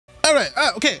All right.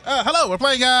 Okay. Hello. We're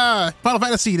playing Final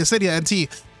Fantasy Dissidia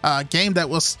NT, game that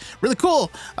was really cool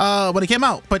when it came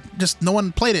out, but just no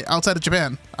one played it outside of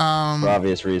Japan. For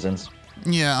obvious reasons.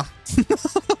 Yeah.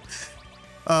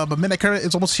 But Midnight Current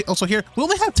is almost also here. We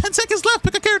only have 10 seconds left.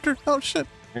 Pick a character. Oh shit.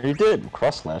 You did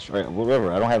cross slash, right?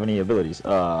 Whatever. I don't have any abilities.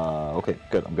 Okay,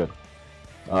 good. I'm good.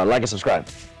 Like and subscribe.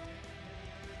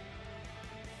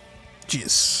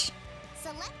 Jeez.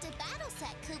 Select a battle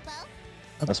set, Kupo.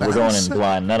 That's we're going in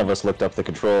blind. None of us looked up the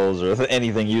controls or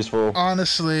anything useful.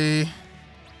 Honestly.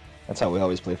 That's how we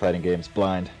always play fighting games,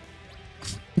 blind.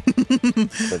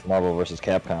 Like Marvel vs.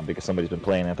 Capcom, because somebody's been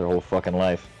playing it their whole fucking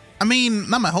life. I mean,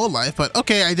 not my whole life, but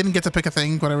okay, I didn't get to pick a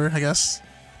thing, whatever, I guess.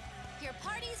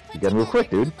 You gotta move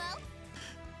quick, dude.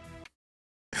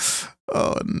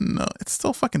 Oh no, it's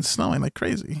still fucking snowing like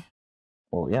crazy.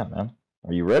 Well, yeah, man.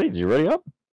 Are you ready? Did you ready up?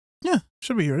 Yeah,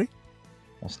 should be ready.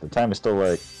 That's, the time is still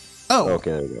like... Oh.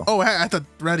 Okay, there we go. Oh, I have to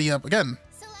ready up again.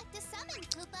 Select a summon,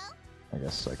 Kupo. I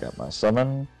guess I got my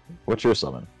summon. What's your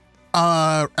summon?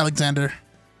 Alexander.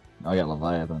 I got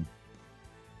Leviathan.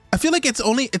 I feel like it's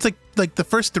like the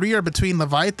first three are between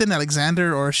Leviathan,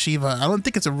 Alexander, or Shiva. I don't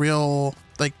think it's a real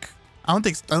I don't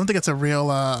think it's a real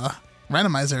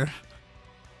randomizer.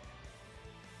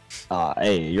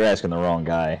 Hey, you're asking the wrong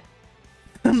guy.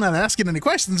 I'm not asking any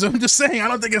questions. I'm just saying I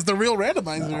don't think it's the real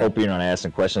randomizer. I hope you're not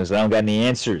asking questions. I don't got any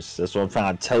answers. That's what I'm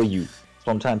trying to tell you. That's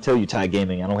what I'm trying to tell you, Ty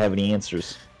Gaming. I don't have any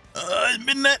answers.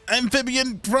 Midnight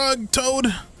amphibian frog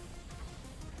toad.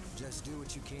 Just do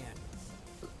what you can.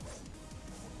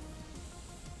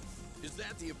 Is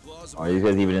that the applause? Are you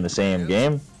guys even in the same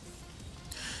game?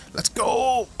 Let's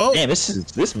go. Oh, Damn,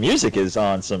 this music is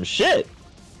on some shit.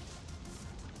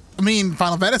 I mean,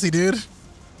 Final Fantasy, dude.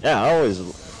 Yeah, I always.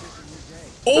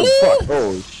 Oh, fuck.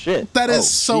 Holy shit. that is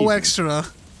so Jesus. extra.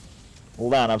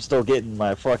 Hold on, I'm still getting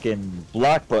my fucking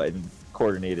block button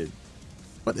coordinated.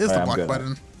 What is All the right, block I'm good.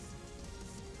 button?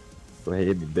 Go ahead,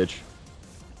 hit me, bitch.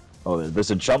 Oh, there's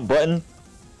a jump button?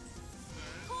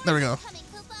 There we go. Coming,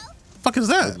 Kupo. Fuck is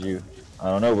that? You. I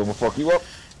don't know, but we'll fuck you up.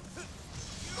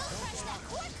 Go catch that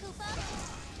core,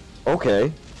 Kupo.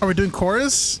 Okay. Are we doing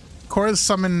chorus? Chorus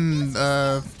summon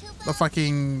the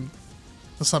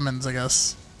summons, I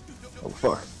guess. Oh,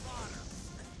 fuck.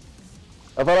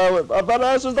 I thought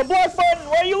this was the block button!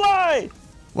 Why you lie?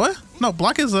 What? No,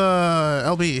 block is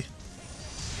LB.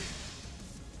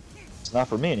 It's not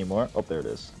for me anymore. Oh, there it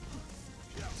is.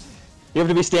 You have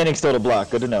to be standing still to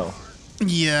block. Good to know.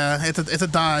 Yeah, it's a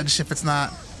dodge if it's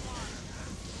not.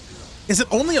 Is it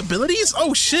only abilities?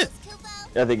 Oh shit!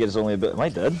 I think it's only a bit. Am I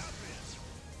dead?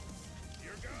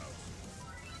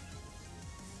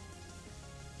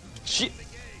 Shit.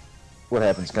 What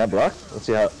happens? Can I block? Let's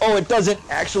see how. Oh, it doesn't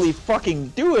actually fucking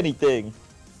do anything.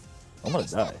 I'm gonna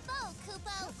die. Foe,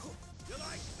 Kupo.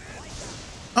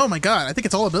 Oh my god, I think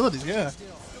it's all abilities. Yeah.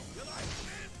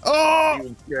 Oh!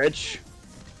 You bitch.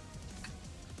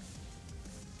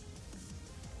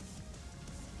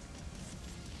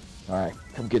 Alright,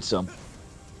 come get some.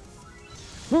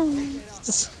 I'm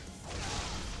just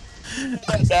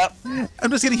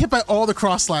getting hit by all the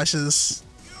cross slashes.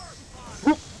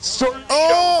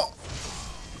 Oh!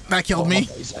 That killed me.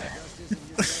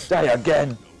 Die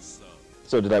again.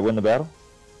 So did I win the battle?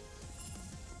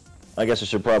 I guess I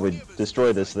should probably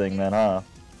destroy this thing then, huh?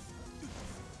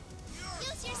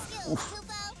 Use your skills,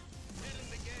 Kupo.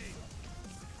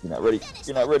 You're not ready.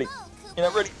 You're not ready. You're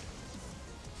not ready.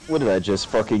 What did I just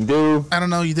fucking do? I don't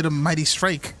know, you did a mighty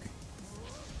strike.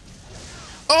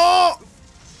 Oh!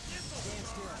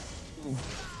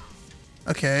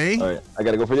 Okay. Alright, I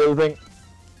gotta go for the other thing.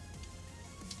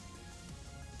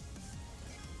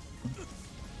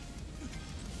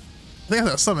 I think I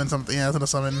have to summon something. Yeah, I have to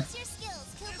summon. Use your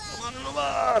skills,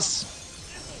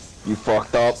 Kupo. You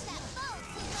fucked up.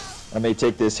 I may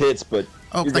take this hits, but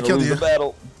Oh, you're I gonna killed lose you. the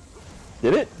battle.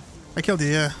 Did it? I killed you,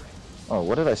 yeah. Oh,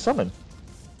 what did I summon?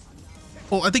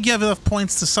 Well, I think you have enough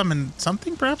points to summon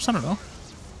something, perhaps? I don't know.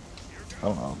 I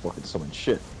don't know. I'm fucking summon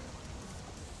shit.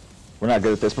 We're not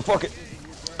good at this, but fuck it.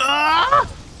 Ah!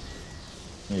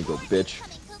 There you go, bitch.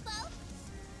 Coming, Kupo.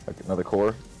 Like another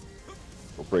core.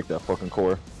 We'll break that fucking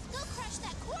core. Go crush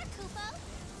that core,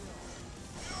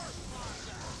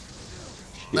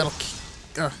 Kupo.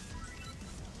 That'll...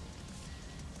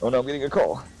 Oh no, I'm getting a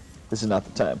call. This is not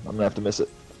the time. I'm gonna have to miss it.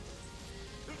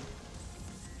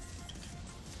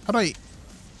 How do I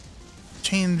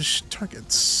change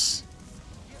targets?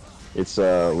 It's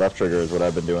left trigger is what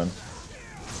I've been doing.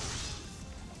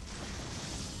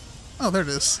 Oh, there it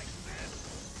is.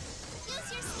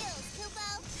 Use your skills,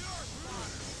 Kupo.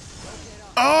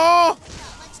 Oh! Not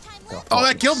much time Oh, left. Oh,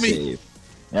 that killed me. save.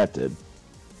 That did.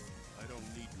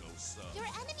 Your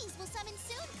enemies will Open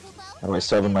soon, Kubo. How do I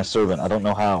summon my servant? I don't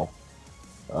know how.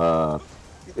 Oh,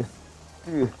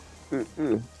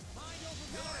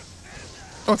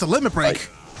 it's a limit break.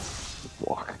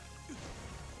 Walk.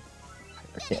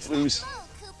 I can't lose. Go,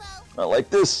 Kubo. Not like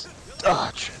this.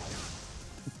 Dodge.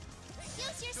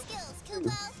 Use your skills, Kubo.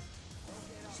 Time's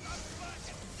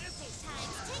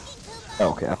ticking,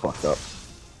 Kubo. Okay, I fucked up.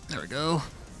 There we go.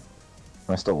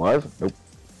 Am I still alive? Nope.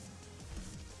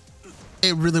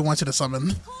 It really wants you to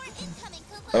summon. Core incoming,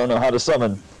 Kubo. I don't know how to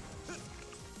summon.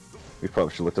 We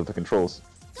probably should look up the controls.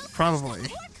 Probably.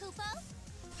 Core, Kubo.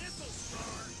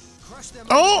 Crush them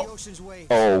Oh! under the ocean's waves.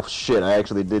 Oh shit, I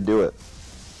actually did do it.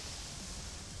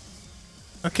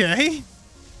 Okay.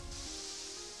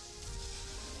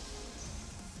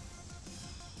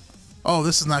 Oh,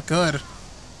 this is not good.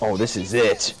 Oh, this is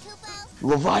it.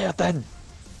 Kubo. Leviathan!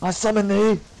 I summon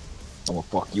thee! I'm gonna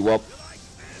fuck you up.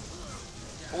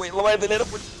 Oh, wait, Leviathan hit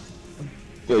him with...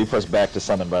 Yo, you press back to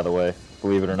summon, by the way.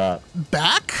 Believe it or not.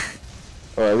 Back?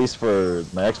 Or at least for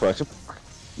my Xbox.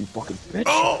 You fucking bitch.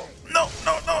 Oh, no,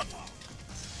 no, no.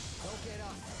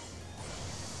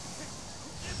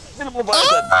 Hit him,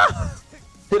 Leviathan!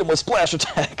 Hit him with splash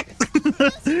attack.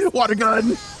 Water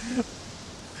gun.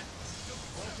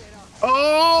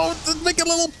 Oh, just make a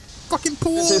little fucking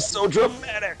pool. This is so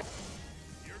dramatic.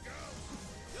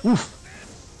 Oof.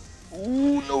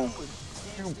 Ooh, no.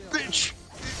 You bitch.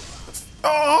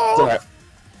 Oh. It's alright.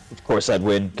 Of course I'd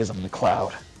win, because I'm the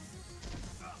cloud.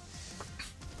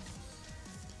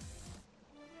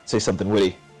 Say something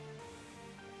witty.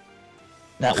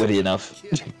 Not witty enough.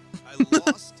 Kid, I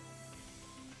lost.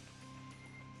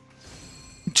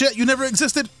 Jet, you never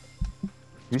existed.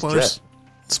 Who's Spoilers. Jet?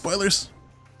 Spoilers.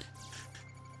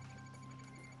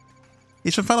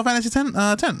 He's from Final Fantasy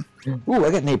X. 10. Ooh, I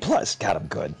got an A+. God, I'm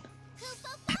good.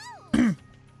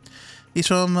 He's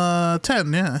from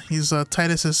 10, yeah. He's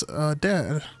Titus's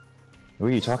dad. Who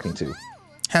are you talking to?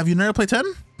 Have you never played 10?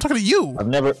 I'm talking to you. I've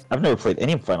never played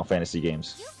any Final Fantasy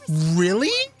games. Really?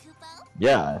 Kubo.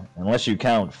 Yeah, unless you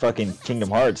count fucking Kingdom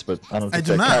Hearts, but I don't I think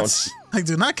do that not. counts. I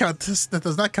do not count this. That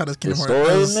does not count as The Kingdom story in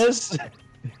Hearts. this?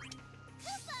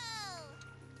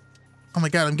 Oh my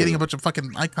god, I'm getting a bunch of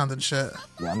fucking icons and shit.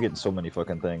 Yeah, I'm getting so many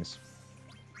fucking things.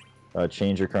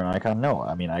 Change your current icon? No,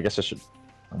 I mean, I guess I should...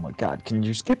 Oh my god, can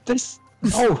you skip this?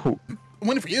 No! I'm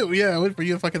waiting for you. Yeah, I'm waiting for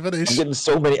you to fucking finish. I'm getting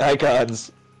so many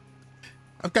icons.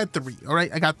 I've got 3,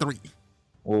 alright? I got 3.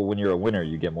 Well, when you're a winner,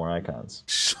 you get more icons.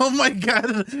 Oh my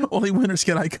god, only winners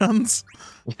get icons.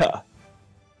 Yeah.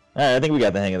 Alright, I think we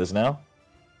got the hang of this now.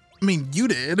 I mean, you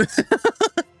did.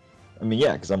 I mean,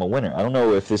 yeah, because I'm a winner. I don't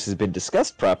know if this has been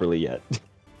discussed properly yet.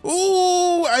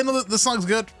 Ooh, I know that the song's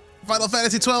good. Final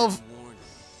Fantasy 12.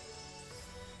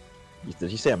 Did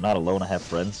he say I'm not alone, I have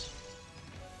friends?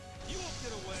 You won't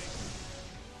get away.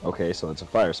 Okay, so it's a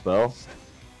fire spell.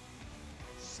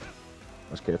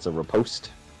 Okay, it's a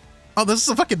riposte. Oh, this is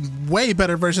a fucking way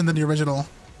better version than the original.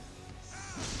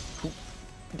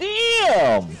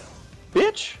 Damn!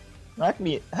 Bitch! Knock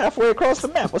me halfway across the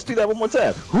map. Let's do that one more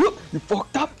time. Whoop! You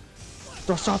fucked up!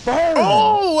 Throw off fire!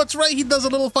 Oh, that's right. He does a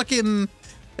little fucking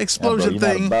explosion Yeah, bro,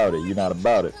 thing. You're not about it. You're not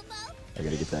about it. I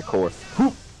gotta get that core.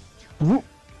 Whoop! Whoop!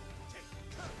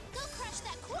 Go crush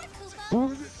that core,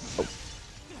 Kubo.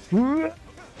 Whoop!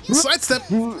 Sidestep.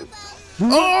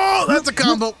 Oh, that's a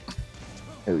combo.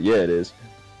 Hell yeah, it is.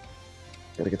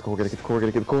 Gotta get the core, gotta get the core,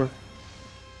 gotta get the core.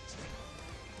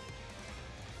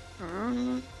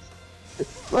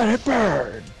 Let it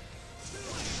burn!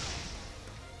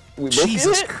 We both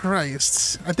Jesus get it?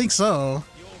 Christ. I think so.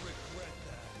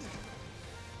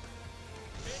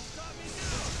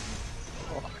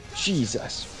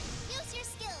 Jesus. Use your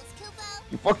skills, Kubo.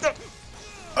 You fucked up!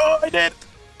 Oh, I did.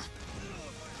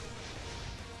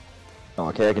 Oh,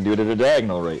 okay, I can do it at a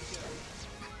diagonal rate.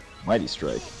 Mighty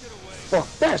Strike. Fuck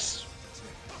this!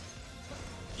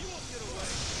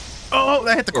 Oh,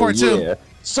 that hit the core Oh, too. yeah.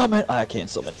 Summon! I can't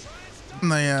summon.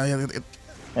 No, yeah. Yeah,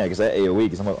 because that AoE,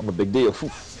 because I'm a big deal.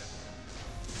 Phew.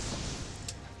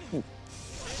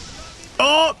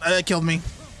 Oh, that killed me.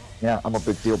 Yeah, I'm a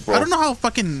big deal, bro. I don't know how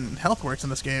fucking health works in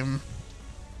this game.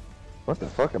 What the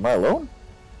fuck? Am I alone?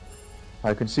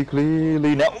 I can see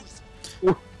clearly now.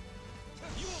 Ooh.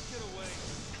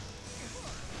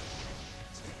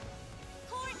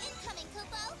 Core incoming,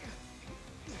 Kubo.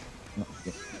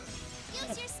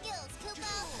 Use your skills, Kubo.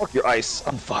 Fuck your ice.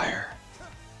 I'm fire.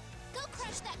 Go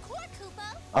crush that core, Kubo.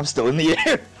 I'm still in the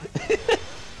air.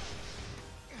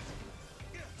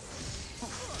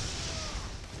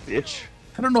 Bitch.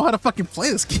 I don't know how to fucking play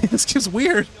this game. This game's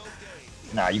weird.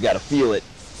 Nah, you gotta feel it.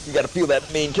 You gotta feel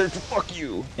that main character. Fuck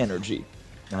you. Energy.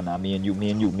 Nah, me and you,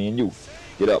 me and you, me and you.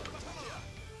 Get up.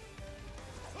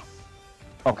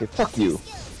 Okay, fuck you.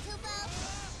 Skills,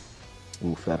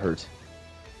 Kupo. Oof, that hurt.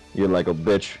 You're like a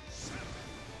bitch.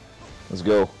 Let's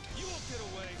go. You won't get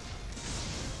away.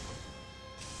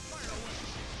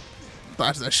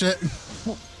 Dodge that shit.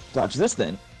 Dodge this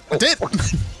then. I did.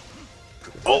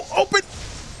 Oh, open.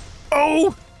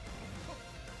 Oh.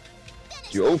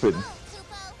 Finish You that open. move,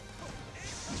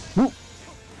 Kupo. Whoop.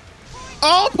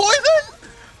 Oh, poison.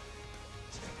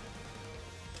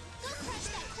 Go crush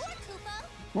that core,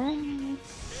 Kupo.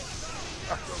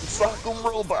 Fuck 'em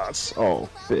robots. Oh,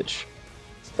 bitch.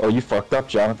 Oh, you fucked up,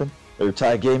 Jonathan. Or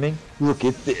Ty Gaming. Look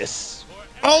at this.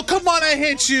 Oh, come on, I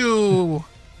hit you.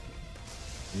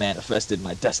 Manifested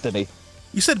my destiny.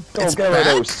 You said Oh, it's back?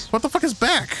 Gyarados. What the fuck is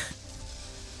back?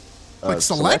 Like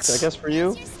Select, selects? I guess, for you.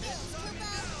 Use your skills,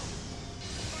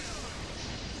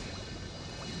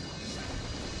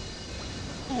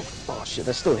 Kupo. Oh shit,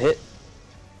 that still hit.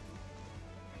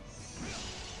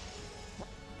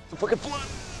 The fucking flood.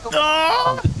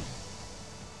 Oh!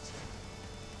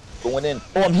 Going in.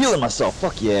 Oh, I'm healing myself.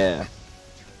 Fuck yeah.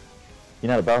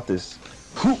 You're not about this.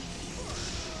 Whew.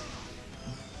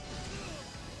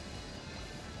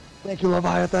 Thank you,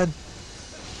 Leviathan.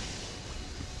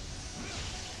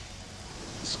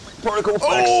 Particle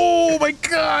effects. Oh my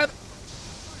god!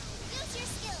 Use your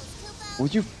skills, Kupo.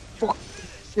 Would you fuck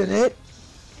get hit?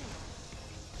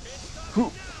 Who?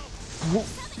 Summon your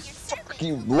Fuck,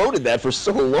 you loaded that for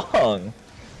so long.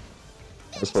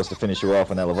 I was supposed to finish you off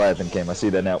when that Leviathan came. I see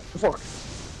that now. Fuck.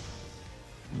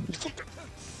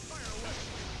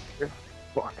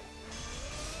 Fuck.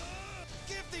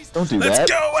 Give these Don't do Let's that.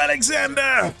 go,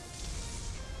 Alexander!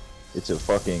 It's a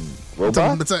fucking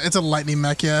robot? It's a lightning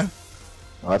mech, yeah.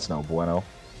 Oh, that's no bueno.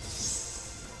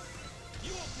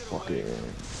 You won't get away.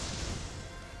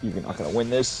 Fucking. You're not gonna win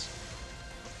this.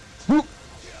 Whoop.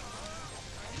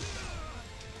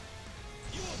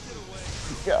 You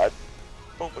won't get away. God.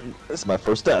 Oh my, this is my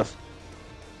first death.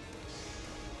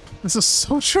 This is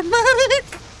so dramatic!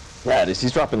 Yeah, it is.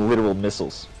 He's dropping literal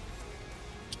missiles.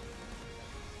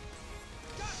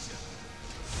 Use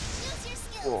your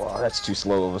skills, Oh, that's too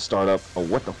slow of a startup. Oh,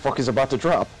 what the fuck is about to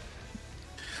drop?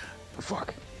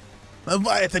 Fuck.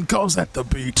 Leviathan calls at the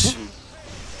beach.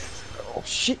 Oh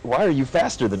shit, why are you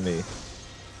faster than me?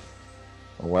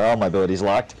 Oh, well, my ability's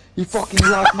locked. You fucking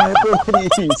locked my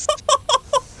abilities!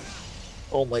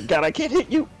 Oh my god, I can't hit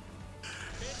you!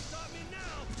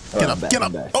 Get I'm up, back, get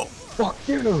I'm up. back. Oh, Fuck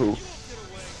you!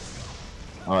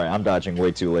 Alright, I'm dodging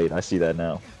way too late. I see that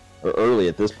now. Or early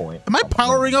at this point. am I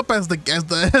powering up as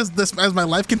my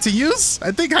life continues?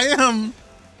 I think I am.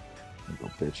 Oh,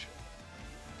 bitch.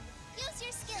 Use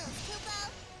your skills, Kupo.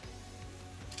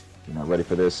 You're not ready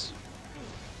for this.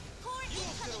 Core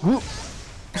incoming, Whoop.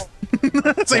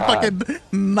 It's like God. fucking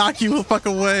knock you the fuck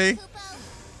away. Kupo.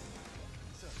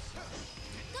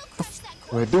 Go crush that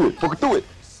core. Alright, do it! Fucking do it!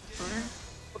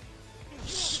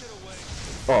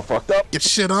 Oh, I fucked up. Get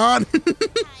shit on.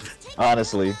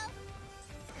 Honestly.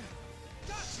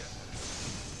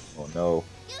 Oh no.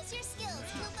 Use your skills,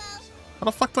 Kupo. How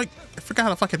the fuck do I forgot how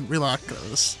to fucking relock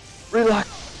this.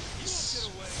 Relax.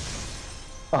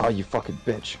 Oh, you fucking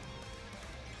bitch.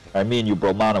 I mean you,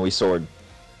 bro, mono sword.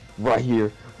 Right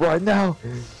here, right now.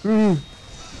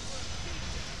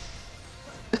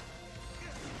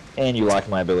 And you locked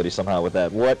my ability somehow with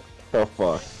that. What the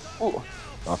fuck? Ooh.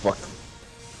 Oh, fuck.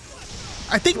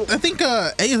 I think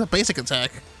A is a basic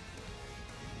attack.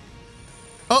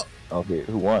 Oh, Okay,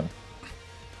 who won?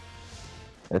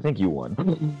 I think you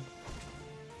won.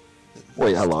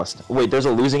 Wait, I lost. Wait, there's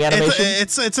a losing animation?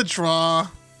 it's a draw.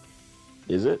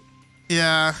 Is it?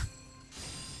 Yeah.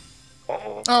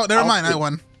 Oh, never mind. I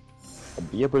won.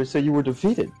 Yeah, but it said you were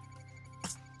defeated.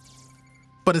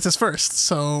 But it's his first,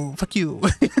 so fuck you.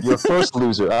 You're first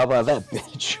loser. How about that,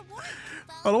 bitch?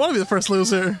 I don't want to be the first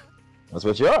loser. That's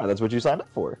what you are. That's what you signed up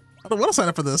for. I don't want to sign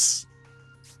up for this.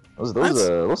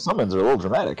 Those summons are a little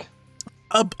dramatic.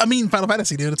 I mean, Final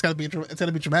Fantasy, dude. It's gotta be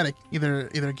dramatic. Either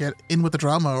get in with the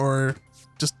drama or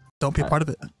just don't be a part of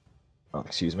it. Oh,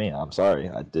 excuse me. I'm sorry.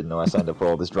 I didn't know I signed up for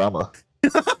all this drama.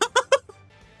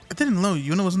 I didn't know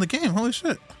Yuna was in the game. Holy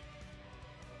shit!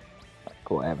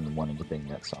 Cool. I haven't won anything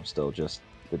yet, so I'm still just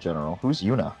the general. Who's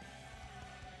Yuna?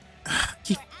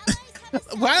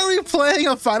 Why are we playing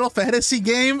a Final Fantasy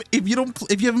game if you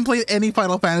haven't played any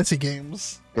Final Fantasy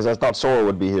games? Because I thought Sora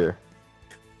would be here.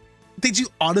 Did you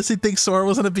honestly think Sora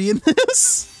was gonna be in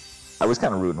this? I was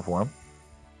kind of rooting for him.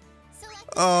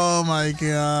 Oh my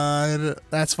god,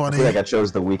 that's I funny. feel like I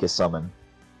chose the weakest summon.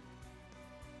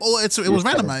 Well, it was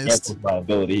randomized. My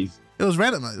abilities. It was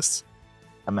randomized.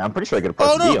 I mean, I'm pretty sure I could have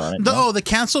Oh pressed B no! on it. No? The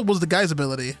cancel was the guy's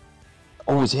ability.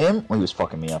 Oh, it was him? Oh, he was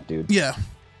fucking me up, dude. Yeah.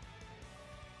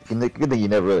 Good thing you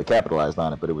never really capitalized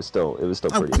on it, but it was still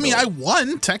pretty. I mean, I dope.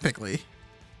 won technically.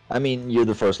 I mean, you're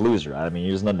the first loser. I mean,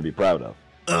 there's nothing to be proud of.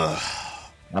 Ugh.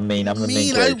 I mean, I'm the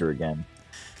main character again.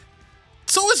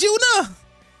 So is Yuna.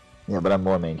 Yeah, but I'm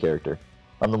more main character.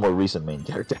 I'm the more recent main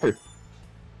character.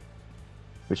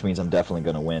 Which means I'm definitely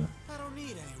gonna win. I don't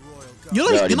need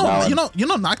any royal guard. You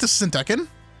know, Noctis is in Tekken.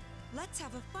 Let's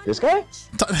have a fun This guy?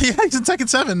 Yeah, he's in Tekken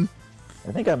 7.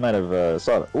 I think I might have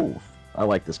saw that. Ooh, I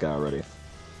like this guy already.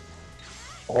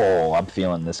 Oh, I'm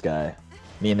feeling this guy.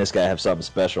 Me and this guy have something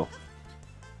special.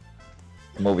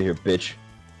 Come over here, bitch.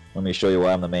 Let me show you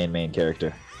why I'm the main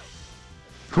character.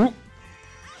 Whoop!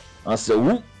 I said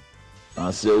whoop!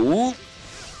 I said whoop!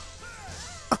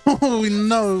 Oh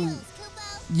no!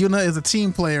 Yuna is a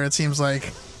team player, it seems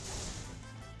like.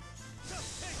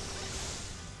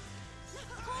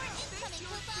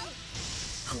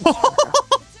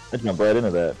 I jumped right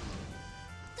into that.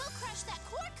 Go crush that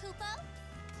core, Koopa.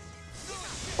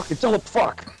 Fucking tell it,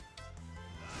 fuck!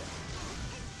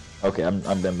 Okay, you're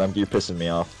pissing me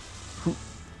off. I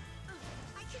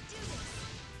can do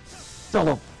this. Tell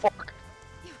the fuck!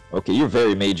 Okay, you're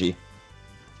very magey.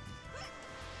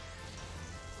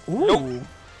 Ooh. Nope.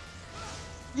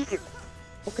 Yeah.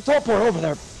 Fucking teleport over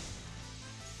there.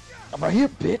 I'm right here,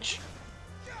 bitch.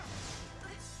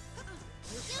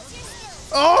 Use your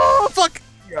skills. Oh fuck!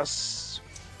 Yes.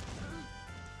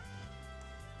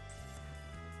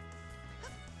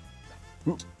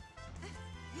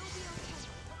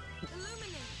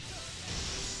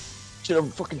 Should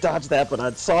have fucking dodged that, but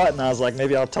I saw it and I was like,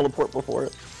 maybe I'll teleport before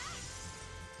it.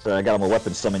 So I got him a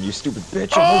weapon summon, you stupid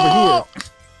bitch. I'm over here.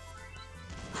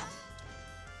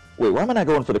 Wait, why am I not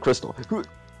going for the crystal? Use your skills,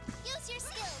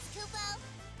 Koopa.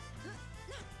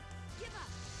 Give up.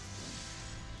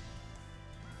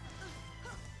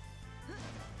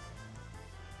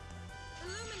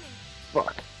 Illuminate.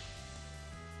 Fuck.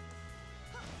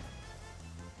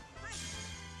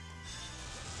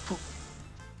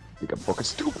 I think I'm fucking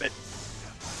stupid.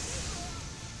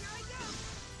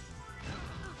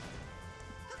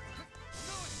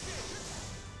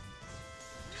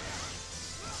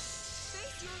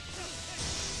 Face your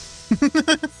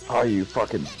fate. Oh, you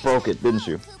fucking broke it, didn't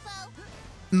you? Koopa.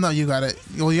 No, you got it.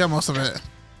 Well, you got most of it.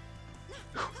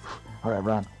 Alright,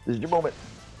 Ron, this is your moment.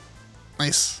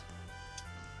 Nice.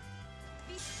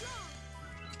 Be strong.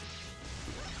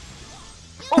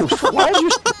 Oh, why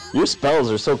is your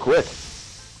spells are so quick?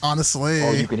 Honestly.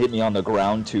 Oh, you can hit me on the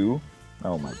ground too?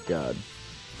 Oh my god.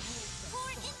 Core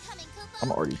incoming, Koopa.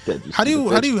 I'm already dead. How do you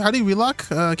stupid relock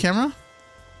camera? bitch.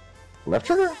 Left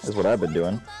trigger is what I've been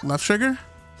doing. Left trigger.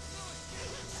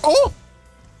 Oh!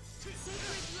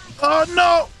 Oh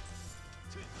no!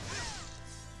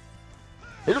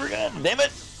 Hit her again, damn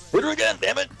it! Hit her again,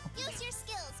 damn it! Use your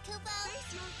skills, Koopa.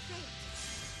 Face your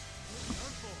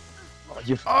fate. Oh,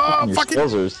 your fucking-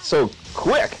 spells are so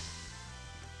quick.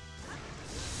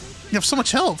 You have so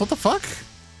much health. What the fuck?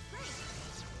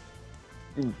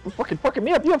 You're fucking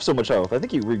me up. You have so much health. I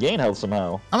think you regain health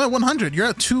somehow. I'm at 100. You're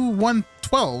at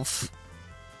 112. Face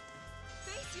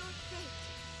your fate.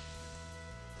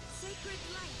 Sacred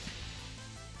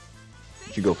light.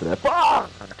 Did you go for that? Fuck!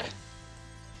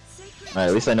 Sacred Alright,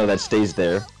 at least I know that stays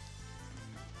there.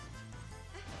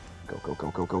 Go, go,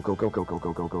 go, go, go, go, go, go, go,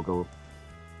 go, go, go, go.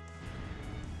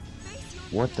 Face your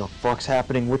What the fuck's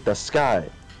happening with the sky?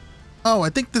 Oh, I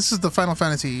think this is the Final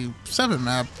Fantasy 7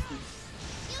 map.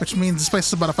 Which means this place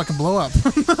is about to fucking blow up.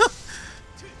 Give it your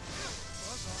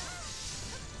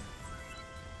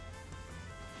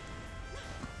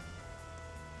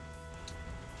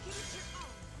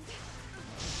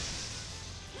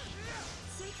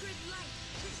Sacred light.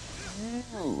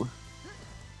 Ooh.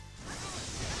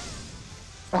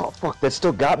 Oh fuck, that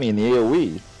still got me in the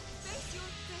AoE. Face your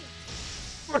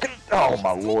fate. Fucking, oh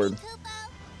my lord. Koopa.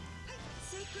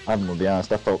 Sacred I'm gonna be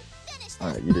honest, I felt. finish them.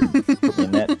 Alright, you didn't put me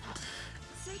in that.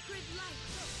 Sacred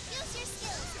light. Use your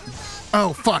skills, Koopa.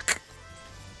 Oh fuck!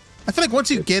 I feel like once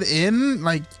you get in,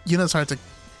 like Yuna's hard to,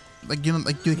 like you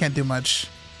can't do much.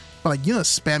 But like Yuna's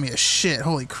spammy as shit.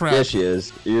 Holy crap! Yeah, she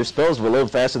is. Your spells reload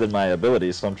faster than my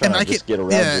abilities, so I'm trying to just get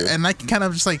around you. and I can kind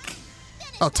of just like,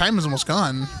 oh, time is almost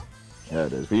gone. Yeah,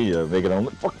 it is. We need to make it on.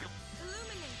 Fuck.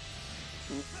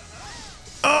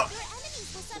 Illuminate. Your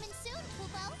enemies will summon soon,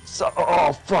 Koopa. So,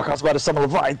 oh fuck! I was about to summon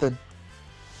Leviathan.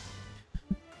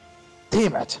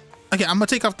 Damn it! Okay, I'm gonna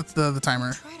take off the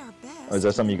timer. Tried our best. Oh, is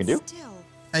that something you can do? Still.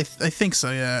 I think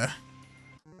so. Yeah.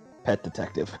 Pet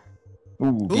detective.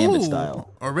 Ooh, Gambit Ooh,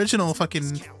 style. original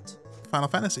fucking Final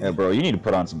Fantasy. Yeah, bro, you need to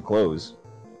put on some clothes.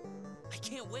 I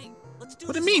can't wait. Let's do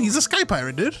What do this you mean? He's a sky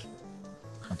pirate, dude.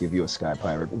 I'll give you a sky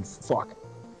pirate. Ooh, fuck.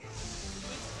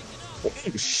 Oh,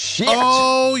 shit!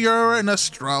 Oh, you're an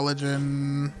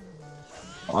astrologian.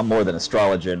 I'm more than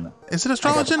astrologian. Is it I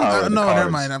got the astrologian? power of the No, never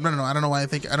cards. mind. I don't know. I don't know why I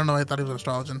thought he was an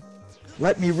astrologian.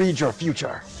 Let me read your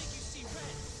future.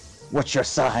 What's your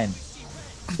sign?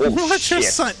 Oh, What's shit. your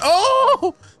sign?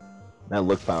 Oh! That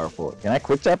looked powerful. Can I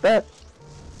quick tap that?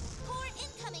 Core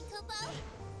incoming, Koopa.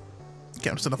 Okay,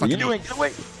 I'm still the What are you fucking. doing? Get away!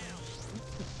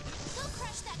 Go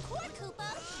crush that core,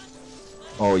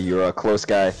 Koopa. Oh, you're a close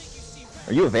guy.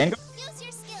 Are you a Vanguard? Use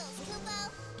your skills,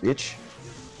 Koopa. Bitch.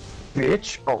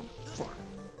 Bitch. Oh, fuck.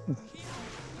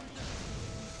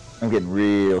 I'm getting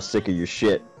real sick of your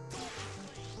shit.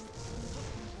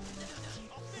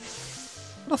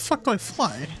 How the fuck do I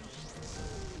fly?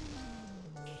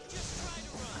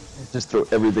 Just throw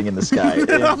everything in the sky.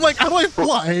 And I'm like, how do I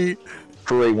fly?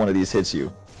 Pray one of these hits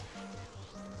you.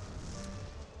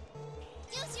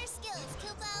 Use your skills,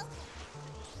 Koopa.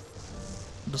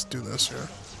 Just do this here.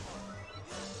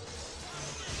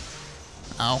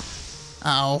 Ow.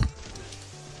 Ow.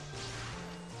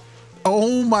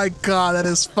 Oh my god, that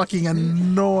is fucking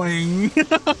annoying.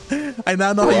 I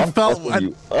now know how I'm you felt. busting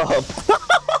you up.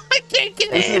 I can't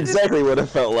get This is in. exactly what it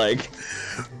felt like.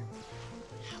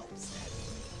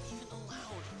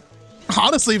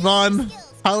 Honestly, Vaughn,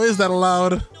 how is that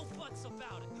allowed? No buts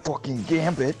about it. Fucking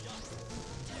Gambit.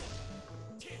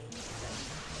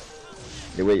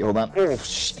 Hey, wait, hold on. Oh,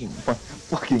 shit. My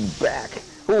fucking back.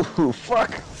 Oh, fuck.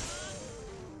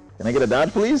 Can I get a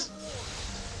dodge, please?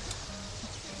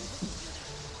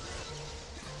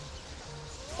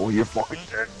 Oh, you're fucking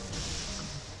dead.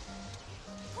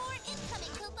 Core incoming,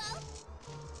 Koopa.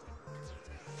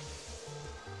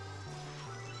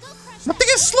 Go crush That thing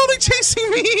is slowly chasing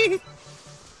me.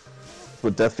 That's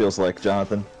what death feels like,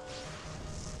 Jonathan.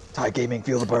 Thai Gaming,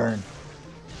 feel the burn.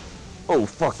 Oh,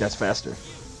 fuck, that's faster.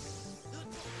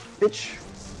 Bitch.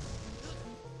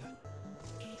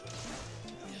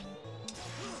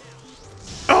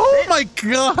 Oh my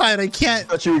god, I can't. You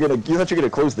thought you were gonna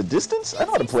close the distance? I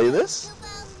know how to play this.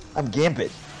 Koopa. I'm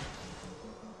Gambit.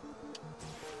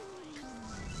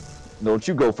 Don't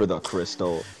you go for the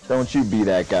crystal. Don't you be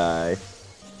that guy.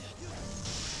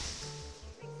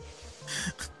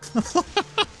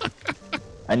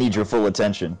 I need your full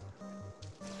attention.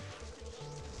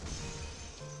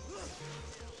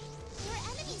 Your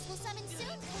enemies will summon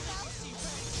soon, Koopa.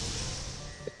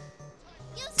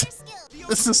 Use your skills.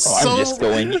 This is Oh, I'm so. just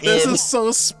going This in. is so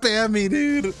spammy,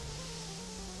 dude.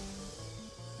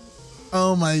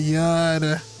 Oh my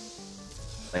god.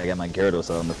 I got my Gyarados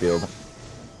out on the field.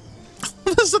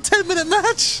 This is a 10-minute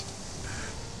match.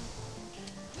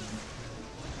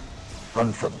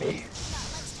 Run from me.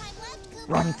 Not much time left, Koopa.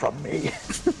 Run from me.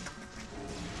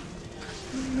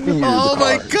 Oh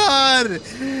my god.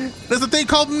 There's a thing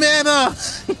called mana.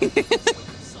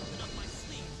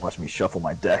 Watch me shuffle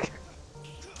my deck.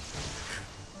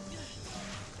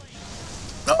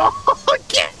 Oh,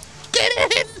 get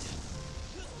in.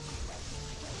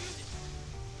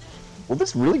 Will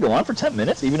this really go on for 10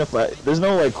 minutes, even if there's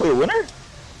no, like, clear winner?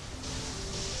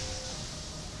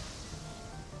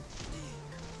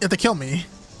 You have to kill me.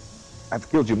 I've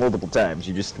killed you multiple times,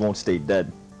 you just won't stay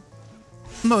dead.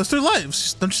 No, there's 3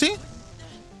 lives. Don't you see?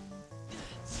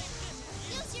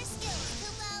 Use your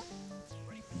skills, Koopa.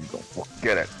 You don't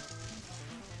forget it.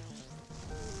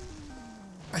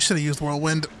 I should have used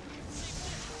Whirlwind.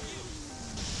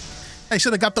 I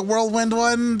should have got the Whirlwind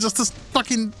one just to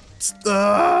fucking.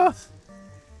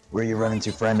 Where are you running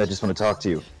to, friend? I just want to talk to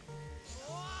you.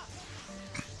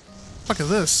 Fuck is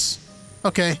this?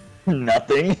 Okay.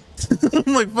 Nothing.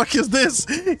 I'm like, fuck is this?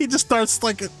 He just starts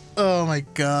like, oh my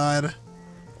god.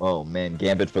 Oh man,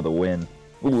 Gambit for the win.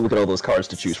 Ooh, look at all those cards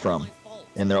to choose from.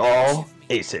 And they're all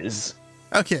aces.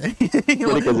 Okay.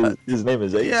 Because his name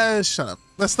is Ace. Yeah, shut up.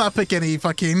 Let's not pick any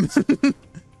fucking.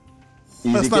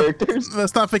 Easy characters?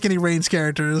 Let's not pick any range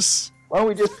characters. Why don't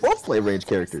we just both play range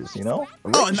characters, you know?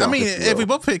 Oh, Range I mean, off, if we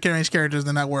both pick range characters,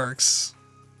 then that works.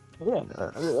 Yeah,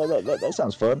 that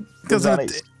sounds fun. Because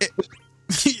It's not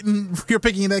Ace. you're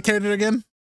picking that character again?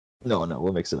 No,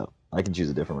 we'll mix it up. I can choose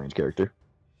a different range character.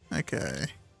 Okay.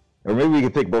 Or maybe we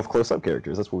could pick both close-up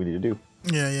characters. That's what we need to do.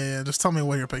 Yeah. Just tell me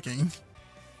what you're picking.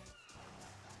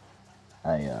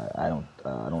 I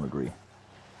don't agree.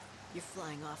 You're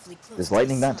flying awfully close. Does to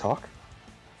lightning the not sun. talk?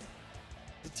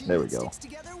 The team There we that go. sticks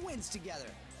together wins together.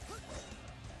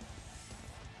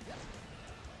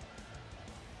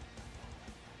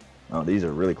 Oh, these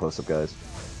are really close-up guys.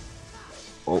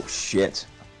 Oh, shit.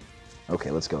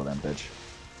 Okay, let's go then, bitch.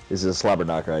 This is a slobber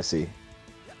knocker, I see.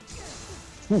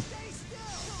 Whew.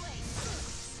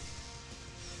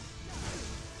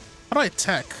 How do I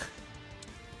tech?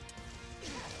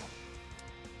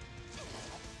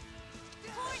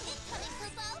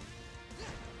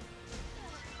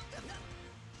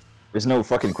 There's no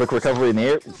fucking quick recovery in the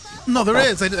air. No, there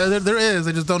is. There is.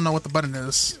 I just don't know what the button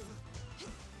is.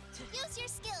 Use your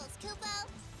skills, Kupo.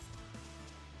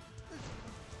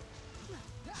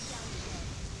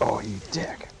 Oh, you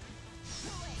dick.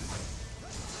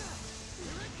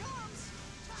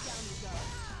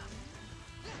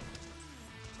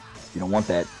 You don't want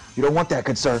that. You don't want that,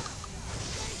 good sir.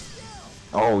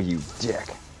 Oh, you dick.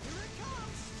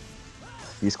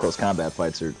 These close combat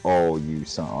fights are... Oh, you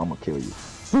son. I'm gonna kill you. Use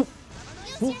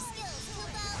your skills,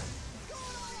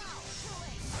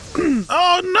 Kupo.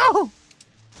 Oh no!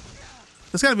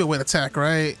 There's gotta be a way to attack,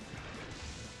 right?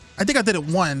 I think I did it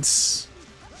once.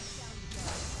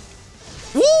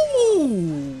 Woo!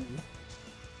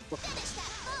 Finish that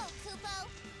foe, Kupo.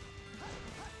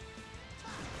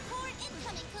 Horde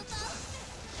incoming,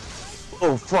 Kupo.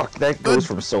 Oh, fuck. That goes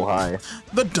from so high.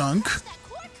 The dunk. That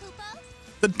core, Kupo.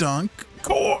 The dunk.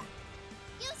 Core.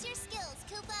 Use your skills,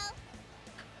 Kupo.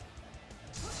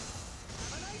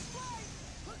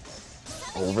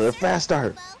 Over the fast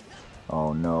start. Kupo.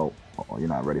 Oh, no. Oh, you're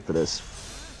not ready for this.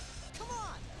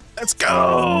 Let's go.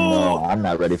 Oh, no. I'm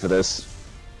not ready for this.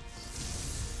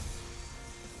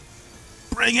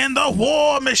 Bring in the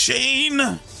war machine.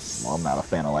 Well, I'm not a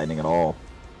fan of lightning at all.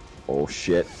 Oh,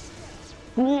 shit.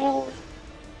 Did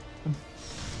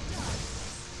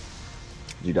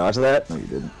you dodge that? No, you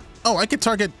didn't. Oh, I could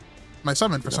target my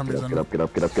summon for some Get up, reason. get up, get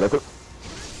up, get up, get up, get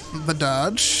up. The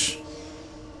dodge.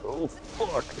 Oh,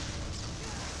 fuck.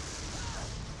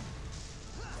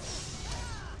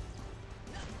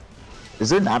 Is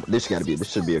there not? This gotta be.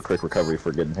 This should be a quick recovery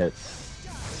for getting hit.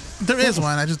 There is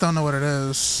one. I just don't know what it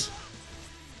is.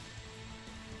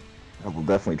 I will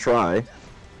definitely try.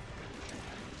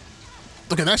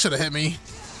 Okay, that should have hit me.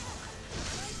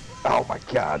 Oh my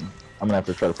god. I'm gonna have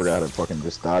to try to figure out how to fucking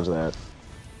just dodge that.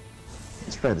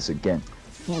 Let's try this again.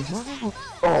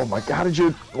 Oh my god, how did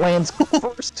you land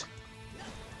first?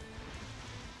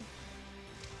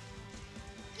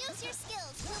 Use your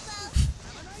skills, Kupo.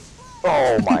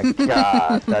 Oh my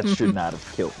god, that should not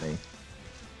have killed me.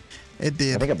 It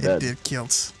did. I think I'm it dead. did.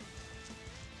 Killed.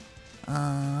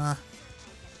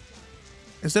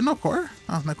 Is there no core?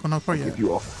 Oh, no core yet. Give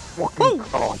you a fucking...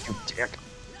 Oh, you dick.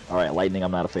 Alright, lightning,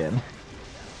 I'm not a fan.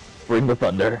 Bring the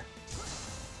thunder.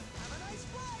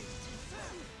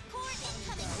 Horde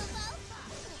incoming,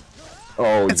 Kupo.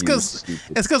 Oh, It's you because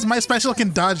stupid. my special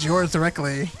can dodge yours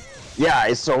directly. Yeah,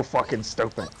 it's so fucking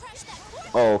stupid. Crush that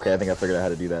core. Oh, okay, I think I figured out how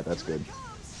to do that. That's good.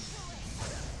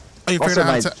 Oh, you figured Also, out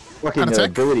my how to fucking attack?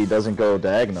 ability doesn't go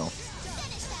diagonal.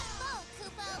 Finish that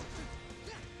foe,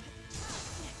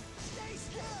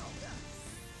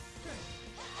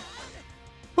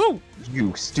 Kupo. Woo!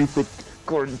 You stupid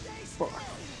Gordon. Fuck.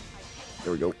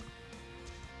 There we go.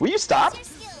 Will you stop?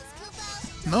 Use your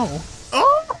skills, Kupo. No.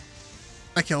 Oh!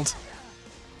 I killed.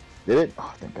 Did it?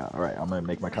 Oh, thank God. Alright, I'm gonna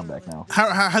make my comeback now.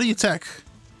 How do you attack?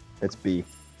 It's B.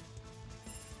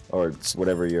 Or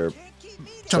whatever your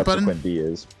Jump button? subsequent B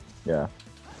is. Yeah.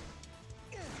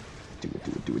 Do it,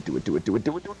 do it, do it, do it, do it, do it,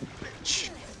 do it, do it, bitch.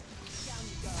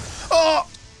 Oh!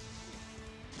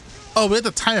 Oh, we had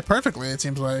to time it perfectly, it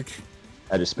seems like.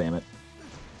 I just spam it.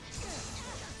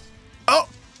 Oh!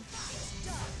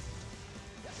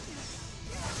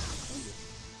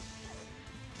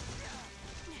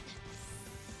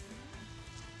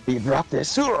 You drop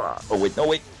this. Oh, wait, no,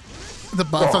 wait. The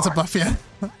buff, that's a buff, yeah.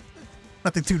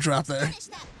 Nothing to drop there. Finish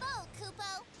that foe,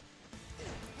 Kupo.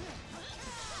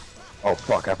 Oh,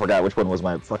 fuck, I forgot which one was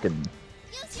my fucking...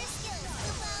 Use your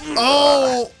skills, Kupo.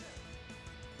 Oh!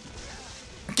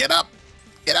 Get up!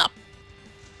 Get up!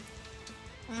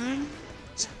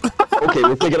 Okay,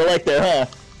 we're thinking alike there,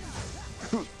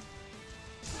 huh?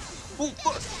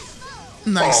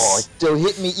 Nice. Oh, it still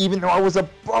hit me even though I was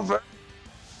above her.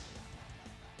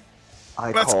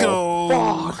 Let's go.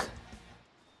 Fuck.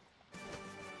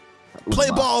 Play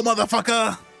ball,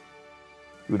 motherfucker!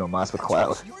 Uno mas with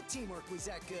Cloud. Your teamwork was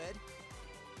that good.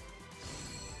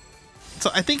 So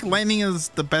I think Lightning is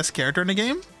the best character in the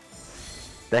game.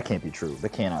 That can't be true. That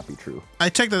cannot be true. I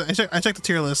checked the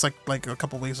tier list like a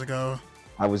couple weeks ago.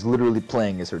 I was literally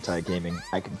playing as her Thai Gaming.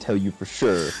 I can tell you for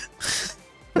sure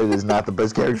that it is not the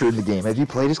best character in the game. Have you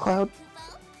played as Cloud?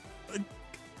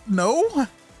 No?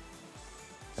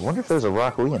 I wonder if there's a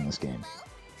Rock Lee in this game.